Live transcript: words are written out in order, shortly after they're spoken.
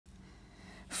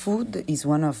Food is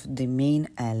one of the main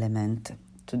elements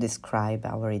to describe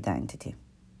our identity,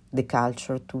 the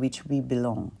culture to which we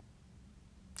belong.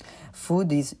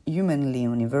 Food is humanly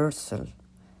universal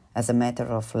as a matter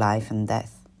of life and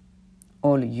death.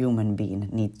 All human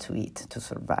beings need to eat to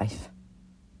survive.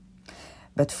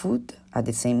 But food, at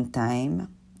the same time,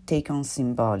 takes on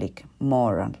symbolic,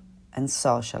 moral, and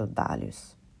social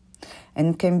values,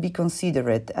 and can be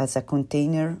considered as a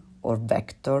container or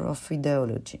vector of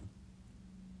ideology.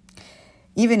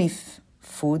 Even if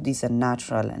food is a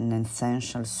natural and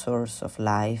essential source of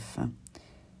life,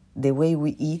 the way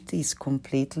we eat is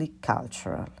completely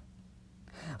cultural.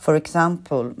 For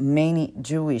example, many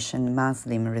Jewish and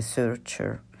Muslim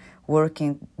researchers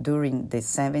working during the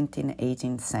 17th,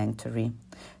 18th century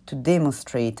to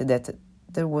demonstrate that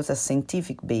there was a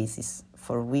scientific basis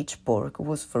for which pork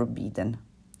was forbidden,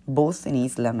 both in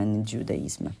Islam and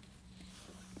Judaism.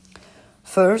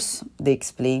 First, they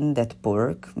explained that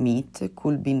pork meat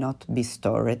could not be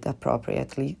stored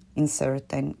appropriately in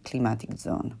certain climatic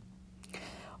zones.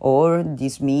 Or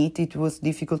this meat, it was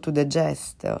difficult to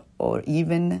digest, or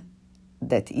even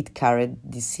that it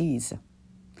carried disease.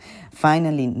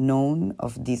 Finally, none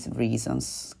of these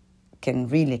reasons can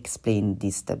really explain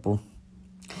this taboo,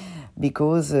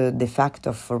 because the fact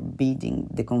of forbidding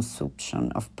the consumption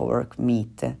of pork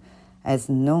meat has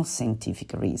no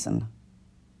scientific reason,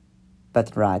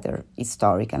 but rather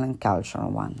historical and cultural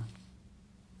one.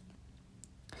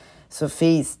 So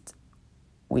faced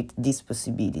with this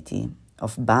possibility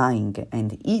of buying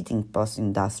and eating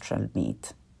post-industrial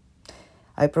meat,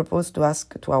 I propose to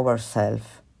ask to ourselves,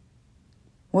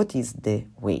 what is the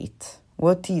weight,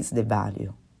 what is the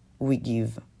value we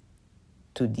give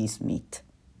to this meat?